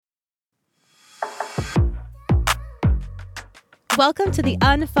Welcome to the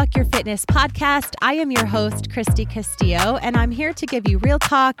Unfuck Your Fitness podcast. I am your host, Christy Castillo, and I'm here to give you real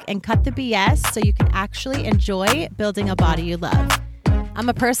talk and cut the BS so you can actually enjoy building a body you love. I'm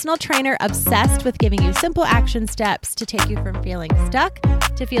a personal trainer obsessed with giving you simple action steps to take you from feeling stuck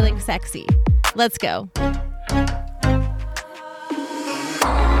to feeling sexy. Let's go.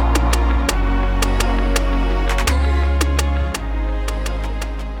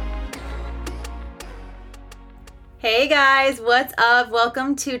 Hey guys, what's up?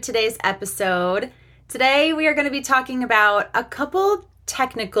 Welcome to today's episode. Today we are going to be talking about a couple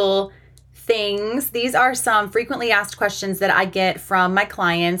technical things. These are some frequently asked questions that I get from my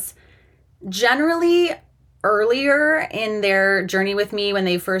clients, generally earlier in their journey with me when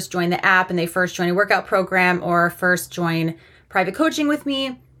they first join the app and they first join a workout program or first join private coaching with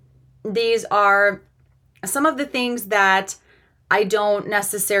me. These are some of the things that I don't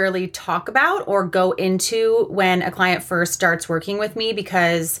necessarily talk about or go into when a client first starts working with me,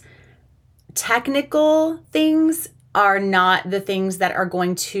 because technical things are not the things that are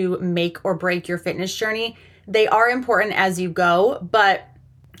going to make or break your fitness journey. They are important as you go, but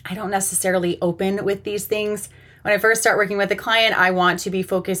I don't necessarily open with these things. When I first start working with a client, I want to be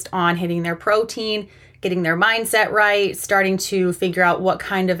focused on hitting their protein, getting their mindset right, starting to figure out what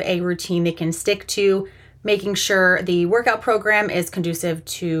kind of a routine they can stick to, making sure the workout program is conducive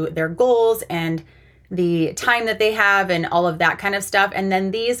to their goals and the time that they have and all of that kind of stuff. And then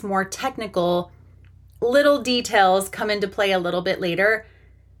these more technical little details come into play a little bit later.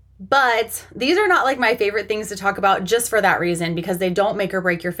 But these are not like my favorite things to talk about just for that reason, because they don't make or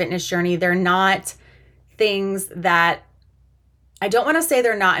break your fitness journey. They're not things that, I don't want to say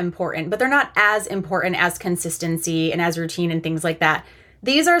they're not important, but they're not as important as consistency and as routine and things like that.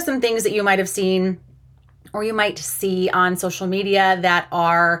 These are some things that you might have seen or you might see on social media that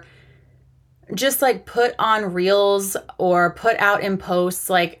are just like put on reels or put out in posts,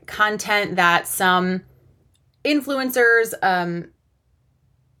 like content that some influencers,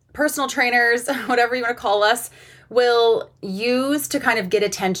 personal trainers, whatever you want to call us, will use to kind of get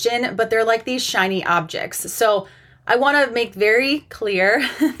attention, but they're like these shiny objects. So I want to make very clear,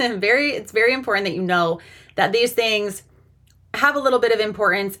 it's very important that you know that these things have a little bit of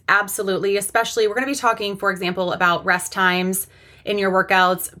importance, absolutely. Especially, we're going to be talking, for example, about rest times in your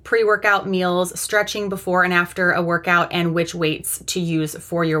workouts, pre-workout meals, stretching before and after a workout, and which weights to use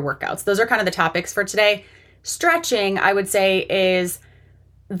for your workouts. Those are kind of the topics for today. Stretching, I would say, is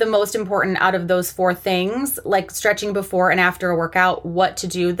the most important out of those four things, like stretching before and after a workout, what to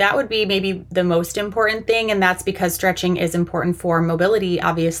do. That would be maybe the most important thing. And that's because stretching is important for mobility,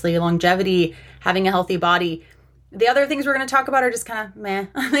 obviously, longevity, having a healthy body. The other things we're going to talk about are just kind of meh.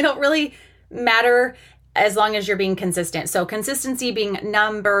 They don't really matter as long as you're being consistent. So consistency being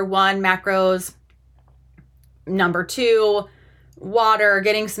number one, macros, number two, water,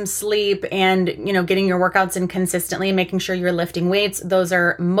 getting some sleep, and, getting your workouts in consistently, making sure you're lifting weights. Those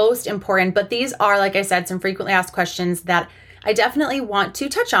are most important. But these are, like I said, some frequently asked questions that I definitely want to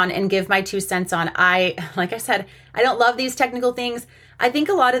touch on and give my 2 cents on. Like I said, I don't love these technical things. I think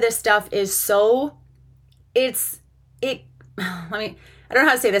a lot of this stuff is I don't know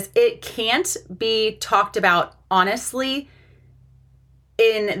how to say this. It can't be talked about honestly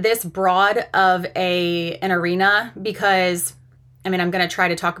in this broad of an arena, because I'm going to try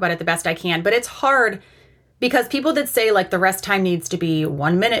to talk about it the best I can, but it's hard because people that say like the rest time needs to be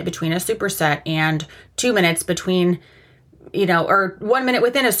 1 minute between a superset and 2 minutes between, or 1 minute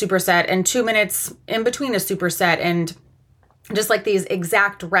within a superset and 2 minutes in between a superset, and just like these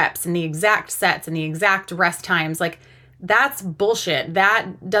exact reps and the exact sets and the exact rest times, like that's bullshit.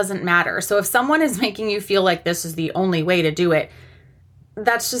 That doesn't matter. So if someone is making you feel like this is the only way to do it,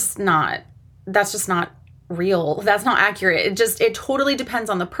 that's just not real. That's not accurate. It totally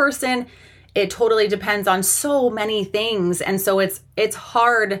depends on the person. It totally depends on so many things. And so it's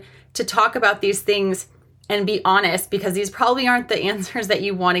hard to talk about these things and be honest, because these probably aren't the answers that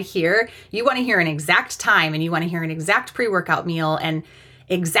you want to hear. You want to hear an exact time, and you want to hear an exact pre-workout meal, and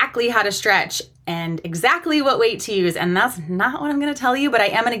exactly how to stretch, and exactly what weight to use. And that's not what I'm going to tell you, but I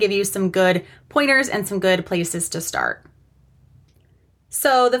am going to give you some good pointers and some good places to start.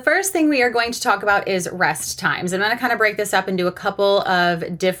 So the first thing we are going to talk about is rest times. I'm going to kind of break this up into a couple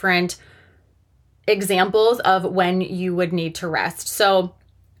of different examples of when you would need to rest. So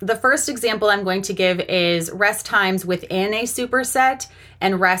the first example I'm going to give is rest times within a superset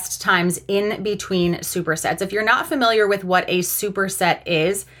and rest times in between supersets. If you're not familiar with what a superset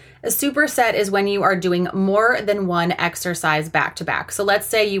is when you are doing more than one exercise back to back. So let's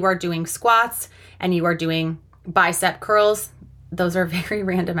say you are doing squats and you are doing bicep curls. those are very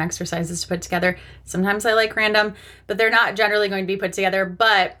random exercises to put together. Sometimes I like random, but they're not generally going to be put together,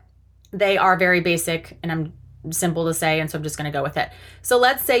 but they are very basic and I'm simple to say. And so I'm just going to go with it. So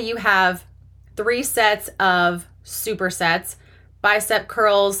let's say you have 3 sets of supersets, bicep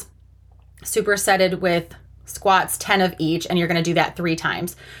curls, supersetted with squats, 10 of each, and you're going to do that 3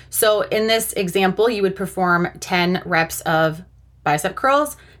 times. So in this example, you would perform 10 reps of bicep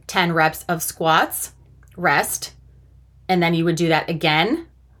curls, 10 reps of squats, rest, and then you would do that again,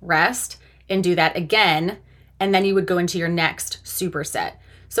 rest, and do that again, and then you would go into your next superset.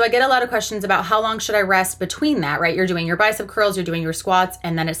 So I get a lot of questions about how long should I rest between that, right? You're doing your bicep curls, you're doing your squats,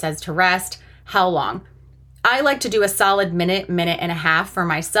 and then it says to rest. How long? I like to do a solid minute and a half for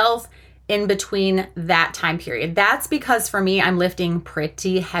myself in between that time period. That's because for me, I'm lifting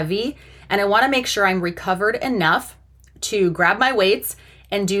pretty heavy and I want to make sure I'm recovered enough to grab my weights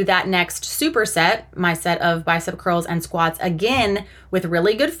and do that next superset, my set of bicep curls and squats again with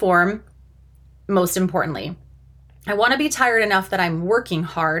really good form. Most importantly, I want to be tired enough that I'm working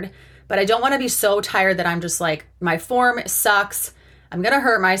hard, but I don't want to be so tired that I'm just like, my form sucks. I'm going to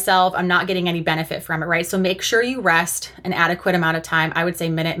hurt myself. I'm not getting any benefit from it, right? So make sure you rest an adequate amount of time. I would say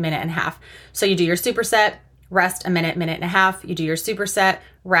minute and a half. So you do your superset, rest a minute and a half. You do your superset,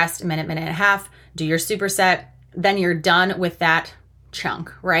 rest a minute and a half, do your superset. Then you're done with that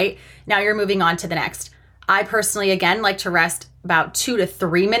chunk, right? Now you're moving on to the next. I personally, again, like to rest about 2 to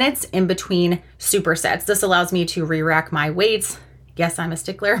 3 minutes in between supersets. This allows me to re-rack my weights. Yes, I'm a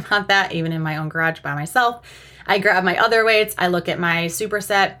stickler about that, even in my own garage by myself. I grab my other weights, I look at my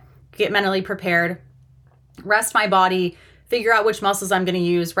superset, get mentally prepared, rest my body, figure out which muscles I'm going to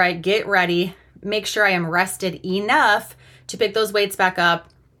use, right? Get ready, make sure I am rested enough to pick those weights back up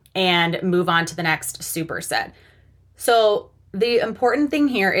and move on to the next superset. So the important thing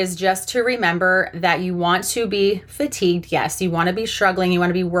here is just to remember that you want to be fatigued. Yes, you want to be struggling. You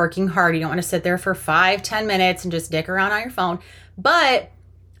want to be working hard. You don't want to sit there for 5-10 minutes and just dick around on your phone. But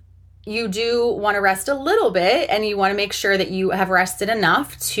you do want to rest a little bit and you want to make sure that you have rested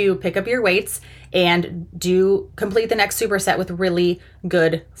enough to pick up your weights and complete the next superset with really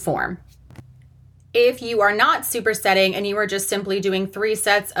good form. If you are not supersetting and you are just simply doing 3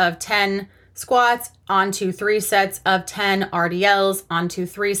 sets of 10 squats onto 3 sets of 10 RDLs onto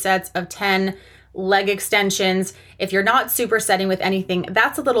 3 sets of 10 leg extensions, if you're not supersetting with anything,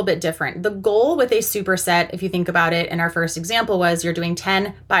 that's a little bit different. The goal with a superset, if you think about it, in our first example was you're doing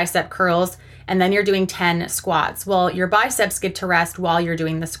 10 bicep curls and then you're doing 10 squats. Well, your biceps get to rest while you're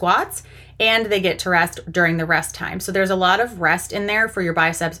doing the squats and they get to rest during the rest time. So there's a lot of rest in there for your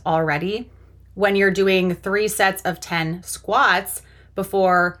biceps already. When you're doing 3 sets of 10 squats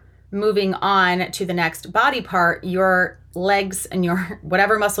before moving on to the next body part, your legs and your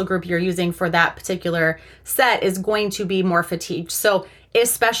whatever muscle group you're using for that particular set is going to be more fatigued. So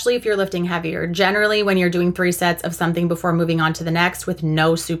especially if you're lifting heavier, generally when you're doing 3 sets of something before moving on to the next with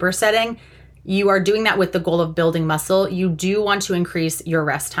no supersetting, you are doing that with the goal of building muscle. You do want to increase your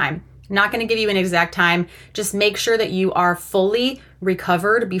rest time. Not going to give you an exact time. Just make sure that you are fully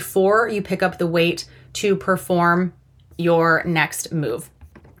recovered before you pick up the weight to perform your next move.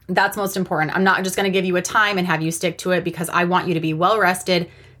 That's most important. I'm not just going to give you a time and have you stick to it because I want you to be well rested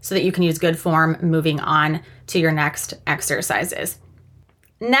so that you can use good form moving on to your next exercises.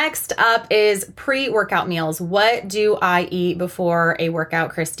 Next up is pre-workout meals. What do I eat before a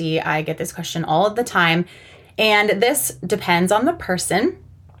workout, Christy? I get this question all of the time. And this depends on the person.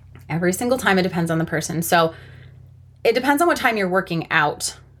 Every single time it depends on the person. So it depends on what time you're working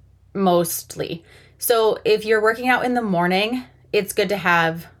out mostly. So if you're working out in the morning, it's good to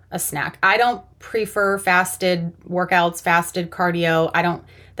have a snack. I don't prefer fasted workouts, fasted cardio.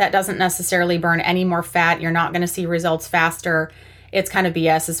 That doesn't necessarily burn any more fat. You're not going to see results faster. It's kind of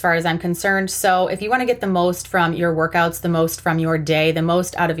BS as far as I'm concerned. So if you want to get the most from your workouts, the most from your day, the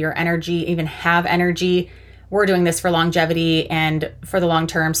most out of your energy, even have energy, we're doing this for longevity and for the long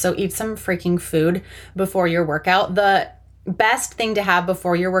term. So eat some freaking food before your workout. The best thing to have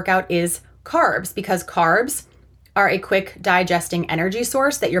before your workout is carbs, because carbs are a quick digesting energy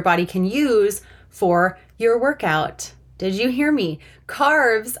source that your body can use for your workout. Did you hear me?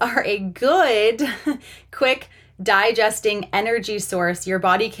 Carbs are a good, quick digesting energy source your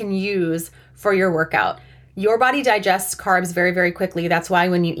body can use for your workout. Your body digests carbs very, very quickly. That's why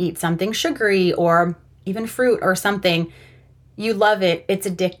when you eat something sugary or even fruit or something, you love it. It's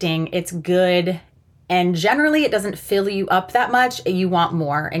addicting. It's good. And generally it doesn't fill you up that much. You want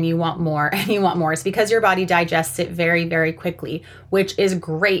more and you want more and you want more. It's because your body digests it very, very quickly, which is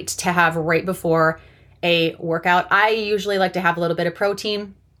great to have right before a workout. I usually like to have a little bit of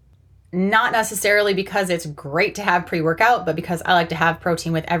protein. not necessarily because it's great to have pre-workout, but because I like to have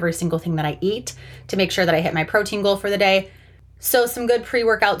protein with every single thing that I eat to make sure that I hit my protein goal for the day. So some good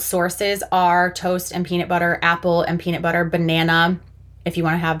pre-workout sources are toast and peanut butter, apple and peanut butter, banana. If you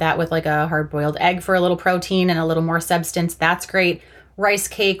want to have that with like a hard-boiled egg for a little protein and a little more substance, that's great. Rice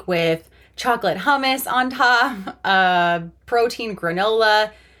cake with chocolate hummus on top, protein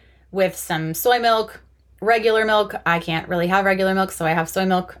granola with some soy milk, regular milk. I can't really have regular milk, so I have soy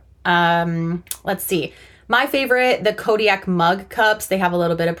milk. Let's see. My favorite, the Kodiak mug cups. They have a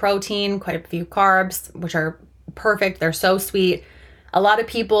little bit of protein, quite a few carbs, which are perfect. They're so sweet. A lot of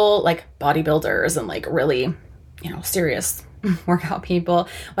people, like bodybuilders and like really, serious workout people,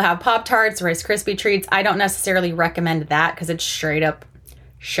 will have Pop-Tarts, Rice Krispie treats. I don't necessarily recommend that because it's straight up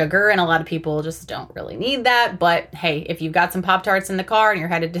sugar and a lot of people just don't really need that. But hey, if you've got some Pop-Tarts in the car and you're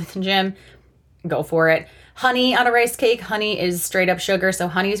headed to the gym, go for it. Honey on a rice cake. Honey is straight up sugar, so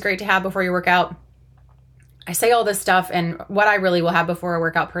honey is great to have before your workout. I say all this stuff, and what I really will have before a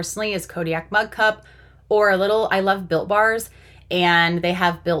workout personally is Kodiak mug cup or I love Built bars, and they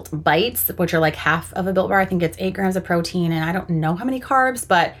have Built bites, which are like half of a Built bar. I think it's 8 grams of protein, and I don't know how many carbs,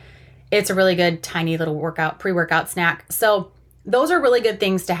 but it's a really good tiny little pre-workout snack. So those are really good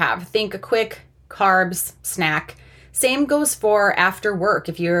things to have. Think a quick carbs snack. Same goes for after work.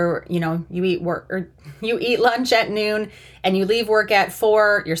 If you eat lunch at noon and you leave work at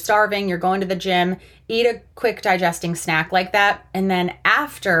 4, you're starving, you're going to the gym, eat a quick digesting snack like that. And then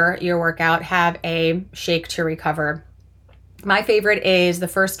after your workout, have a shake to recover. My favorite is the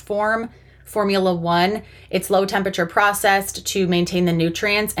First Form Formula 1. It's low temperature processed to maintain the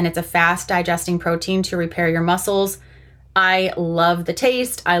nutrients, and it's a fast digesting protein to repair your muscles. I love the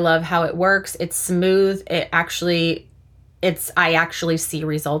taste. I love how it works. It's smooth. I actually see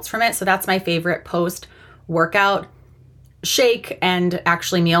results from it. So that's my favorite post-workout shake and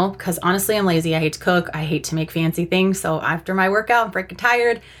actually meal, because honestly, I'm lazy. I hate to cook. I hate to make fancy things. So after my workout, I'm freaking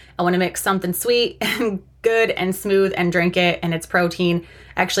tired. I want to mix something sweet and good and smooth and drink it. And it's protein.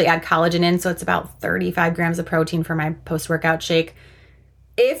 I actually add collagen in. So it's about 35 grams of protein for my post-workout shake.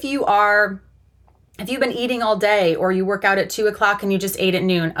 If you've been eating all day or you work out at 2:00 and you just ate at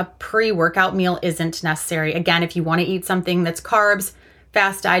noon, a pre-workout meal isn't necessary. Again, if you want to eat something that's carbs,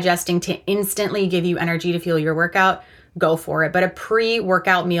 fast digesting to instantly give you energy to fuel your workout, go for it. But a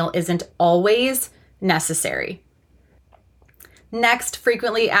pre-workout meal isn't always necessary. Next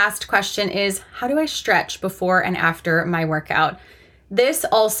frequently asked question is, how do I stretch before and after my workout? This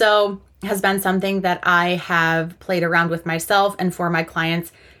also has been something that I have played around with myself and for my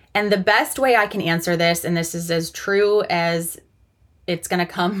clients. And the best way I can answer this, and this is as true as it's going to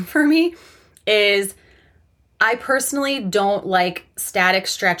come for me, is I personally don't like static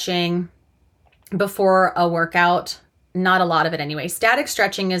stretching before a workout. Not a lot of it anyway. Static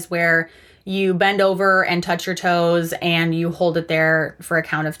stretching is where you bend over and touch your toes and you hold it there for a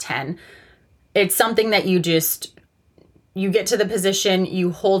count of 10. It's something that you get to the position,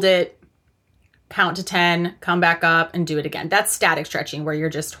 you hold it, count to 10, come back up and do it again. That's static stretching where you're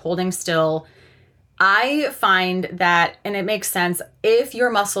just holding still. I find that, and it makes sense, if your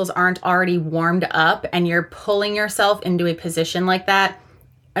muscles aren't already warmed up and you're pulling yourself into a position like that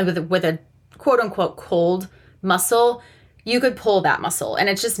with a quote unquote cold muscle, you could pull that muscle. And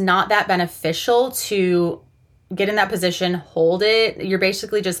it's just not that beneficial to get in that position, hold it. You're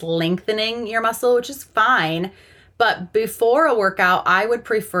basically just lengthening your muscle, which is fine. But before a workout, I would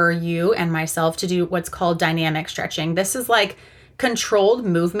prefer you and myself to do what's called dynamic stretching. This is like controlled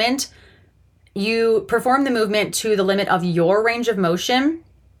movement. You perform the movement to the limit of your range of motion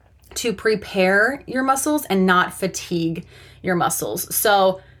to prepare your muscles and not fatigue your muscles.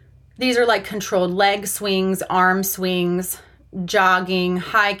 So these are like controlled leg swings, arm swings, jogging,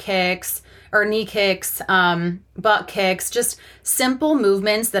 high kicks, or knee kicks, butt kicks, just simple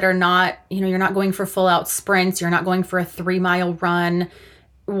movements that are not, you're not going for full out sprints. You're not going for a 3-mile run,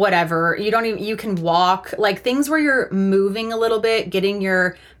 whatever. You can walk, like things where you're moving a little bit, getting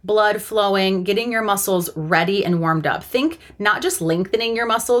your blood flowing, getting your muscles ready and warmed up. Think not just lengthening your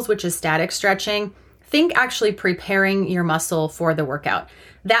muscles, which is static stretching. Think actually preparing your muscle for the workout.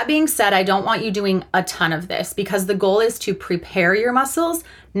 That being said, I don't want you doing a ton of this because the goal is to prepare your muscles,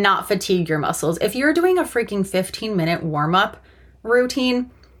 not fatigue your muscles. If you're doing a freaking 15-minute warm-up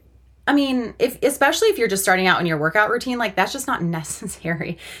routine, especially if you're just starting out in your workout routine, like that's just not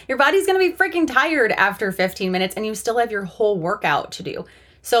necessary. Your body's going to be freaking tired after 15 minutes and you still have your whole workout to do.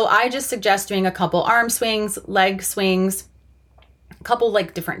 So I just suggest doing a couple arm swings, leg swings, a couple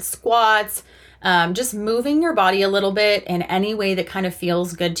like different squats, just moving your body a little bit in any way that kind of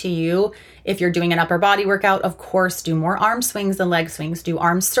feels good to you. If you're doing an upper body workout, of course, do more arm swings than leg swings, do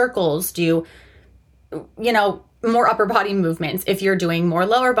arm circles, do, more upper body movements. If you're doing more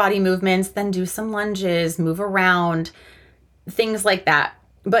lower body movements, then do some lunges, move around, things like that.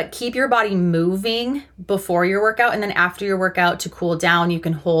 But keep your body moving before your workout, and then after your workout to cool down, you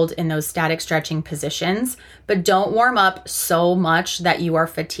can hold in those static stretching positions, but don't warm up so much that you are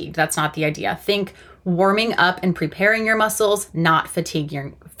fatigued. That's not the idea. Think warming up and preparing your muscles, not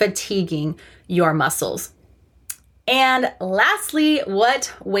fatiguing your muscles. And lastly,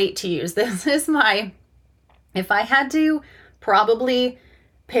 what weight to use. This is if I had to probably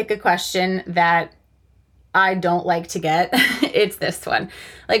pick a question that I don't like to get, it's this one.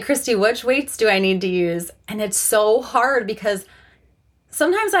 Like, Christy, which weights do I need to use? And it's so hard because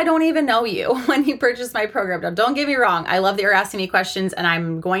sometimes I don't even know you when you purchase my program. Now, don't get me wrong. I love that you're asking me questions and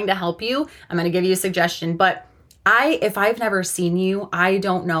I'm going to help you. I'm going to give you a suggestion. But if I've never seen you, I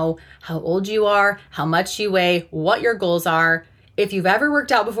don't know how old you are, how much you weigh, what your goals are. If you've ever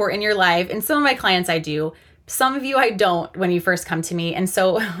worked out before in your life, and some of my clients I do, some of you I don't when you first come to me. And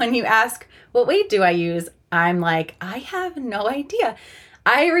so when you ask, what weight do I use? I'm like, I have no idea.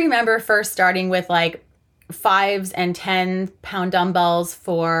 I remember first starting with like 5s and 10-pound dumbbells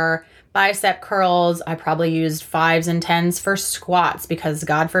for bicep curls. I probably used 5s and 10s for squats because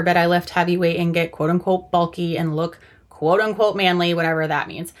God forbid I lift heavy weight and get quote unquote bulky and look quote unquote manly, whatever that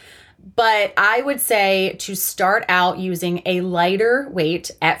means. But I would say to start out using a lighter weight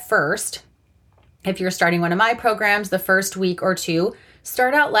at first. If you're starting one of my programs, the first week or two,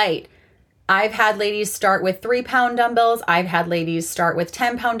 start out light. I've had ladies start with 3-pound dumbbells. I've had ladies start with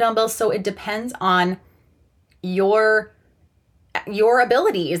 10-pound dumbbells. So it depends on your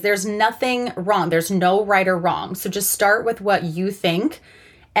abilities. There's nothing wrong. There's no right or wrong. So just start with what you think,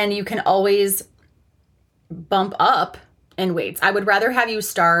 and you can always bump up in weights. I would rather have you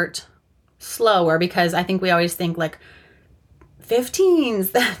start slower because I think we always think like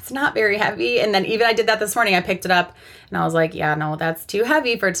 15s, that's not very heavy. And then even I did that this morning. I picked it up and I was like, yeah, no, that's too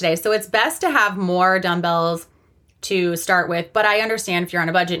heavy for today. So it's best to have more dumbbells to start with. But I understand if you're on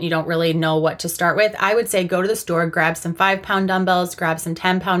a budget and you don't really know what to start with, I would say go to the store, grab some 5-pound dumbbells, grab some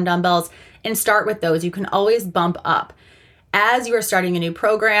 10-pound dumbbells, and start with those. You can always bump up. As you are starting a new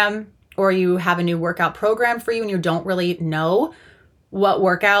program or you have a new workout program for you and you don't really know what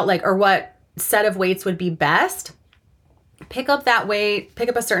workout or what set of weights would be best, pick up that weight, pick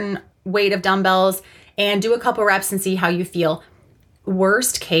up a certain weight of dumbbells and do a couple reps and see how you feel.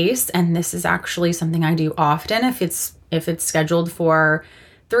 Worst case, and this is actually something I do often, if it's scheduled for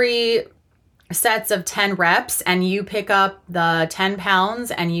 3 sets of 10 reps and you pick up the 10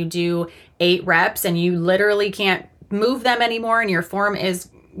 pounds and you do 8 reps and you literally can't move them anymore and your form is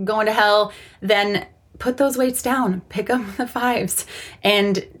going to hell, then put those weights down, pick up the 5s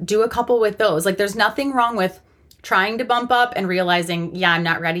and do a couple with those. Like, there's nothing wrong with trying to bump up and realizing, yeah, I'm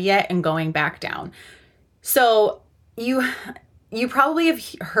not ready yet, and going back down. So you probably have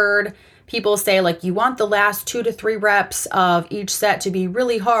heard people say like, you want the last 2 to 3 reps of each set to be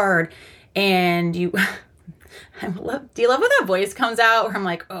really hard. And do you love when that voice comes out where I'm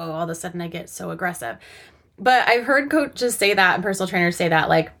like, oh, all of a sudden I get so aggressive. But I've heard coaches say that and personal trainers say that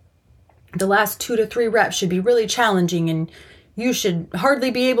like the last 2 to 3 reps should be really challenging and you should hardly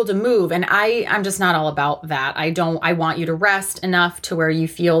be able to move. And I'm just not all about that. I want you to rest enough to where you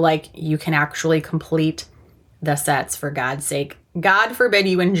feel like you can actually complete the sets, for God's sake. God forbid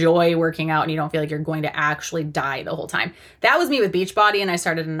you enjoy working out and you don't feel like you're going to actually die the whole time. That was me with Beachbody and I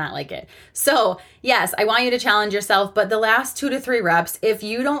started to not like it. So yes, I want you to challenge yourself, but the last 2 to 3 reps, if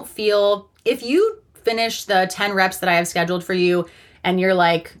you finish the 10 reps that I have scheduled for you and you're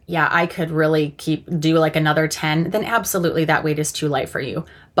like, yeah, I could really do like another 10, then absolutely that weight is too light for you.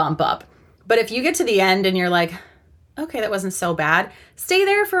 Bump up. But if you get to the end and you're like, okay, that wasn't so bad, stay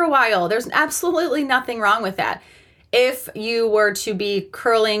there for a while. There's absolutely nothing wrong with that. If you were to be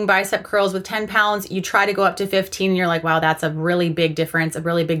curling bicep curls with 10 pounds, you try to go up to 15 and you're like, wow, that's a really big difference, a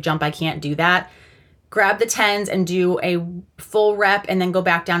really big jump. I can't do that. Grab the 10s and do a full rep and then go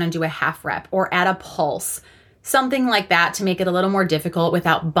back down and do a half rep or add a pulse. Something like that to make it a little more difficult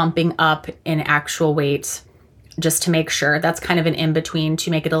without bumping up in actual weight, just to make sure. That's kind of an in-between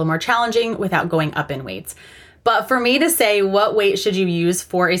to make it a little more challenging without going up in weights. But for me to say what weight should you use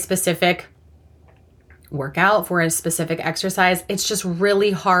for a specific workout, for a specific exercise, it's just really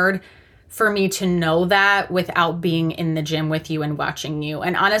hard for me to know that without being in the gym with you and watching you.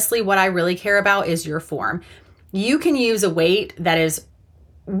 And honestly, what I really care about is your form. You can use a weight that is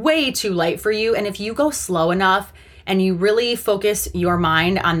way too light for you. And if you go slow enough and you really focus your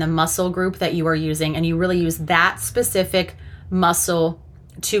mind on the muscle group that you are using, and you really use that specific muscle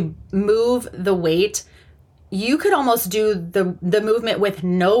to move the weight, you could almost do the movement with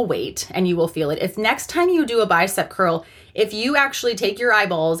no weight and you will feel it. If next time you do a bicep curl, if you actually take your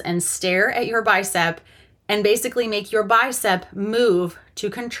eyeballs and stare at your bicep and basically make your bicep move to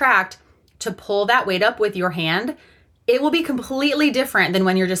contract to pull that weight up with your hand, it will be completely different than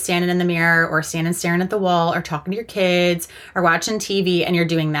when you're just standing in the mirror or standing staring at the wall or talking to your kids or watching TV and you're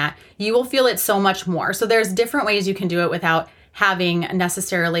doing that. You will feel it so much more. So there's different ways you can do it without having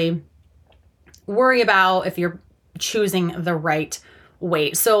necessarily worry about if you're choosing the right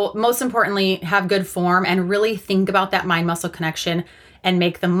weight. So most importantly, have good form and really think about that mind-muscle connection and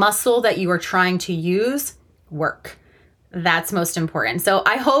make the muscle that you are trying to use work. That's most important. So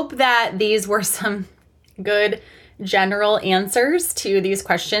I hope that these were some good general answers to these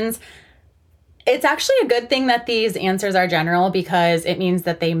questions. It's actually a good thing that these answers are general because it means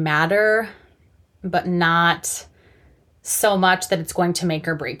that they matter, but not so much that it's going to make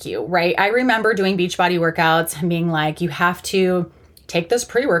or break you, right? I remember doing Beachbody workouts and being like, you have to take this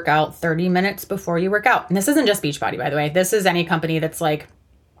pre-workout 30 minutes before you work out. And this isn't just Beachbody, by the way. This is any company that's like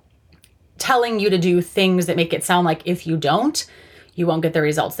telling you to do things that make it sound like if you don't, you won't get the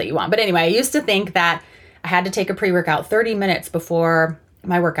results that you want. But anyway, I used to think that I had to take a pre-workout 30 minutes before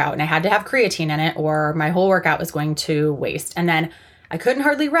my workout and I had to have creatine in it or my whole workout was going to waste. And then I couldn't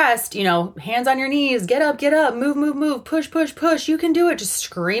hardly rest, hands on your knees, get up, move, push. You can do it. Just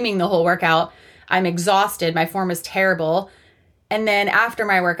screaming the whole workout. I'm exhausted. My form is terrible. And then after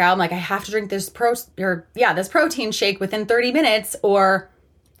my workout, I'm like, I have to drink this protein shake within 30 minutes or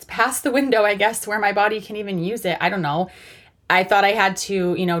it's past the window, I guess, where my body can even use it. I don't know. I thought I had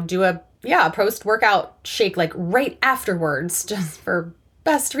to, do a post-workout shake like right afterwards just for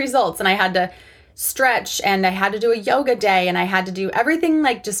best results. And I had to stretch and I had to do a yoga day and I had to do everything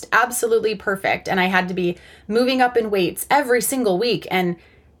like just absolutely perfect. And I had to be moving up in weights every single week. And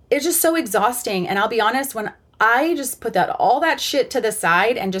it's just so exhausting. And I'll be honest, when I just put all that shit to the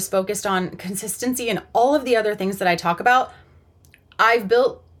side and just focused on consistency and all of the other things that I talk about, I've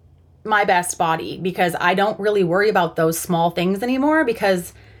built my best body because I don't really worry about those small things anymore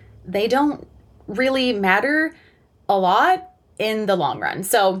because they don't really matter a lot in the long run.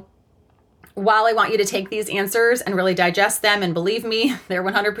 So while I want you to take these answers and really digest them, and believe me, they're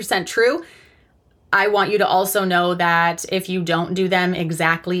 100% true, I want you to also know that if you don't do them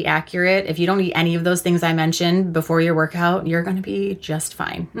exactly accurate, if you don't eat any of those things I mentioned before your workout, you're going to be just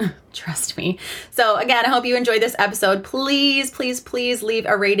fine. Trust me. So again, I hope you enjoyed this episode. Please leave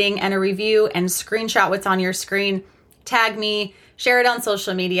a rating and a review and screenshot what's on your screen. Tag me. Share it on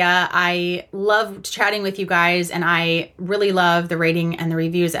social media. I love chatting with you guys and I really love the rating and the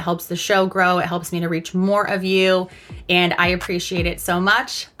reviews. It helps the show grow. It helps me to reach more of you and I appreciate it so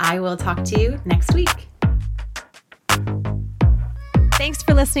much. I will talk to you next week. Thanks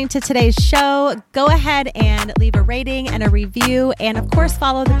for listening to today's show. Go ahead and leave a rating and a review and of course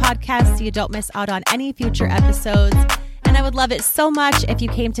follow the podcast so you don't miss out on any future episodes. And I would love it so much if you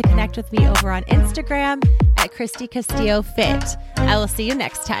came to connect with me over on Instagram at Christy Castillo Fit. I will see you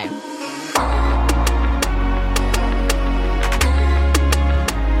next time.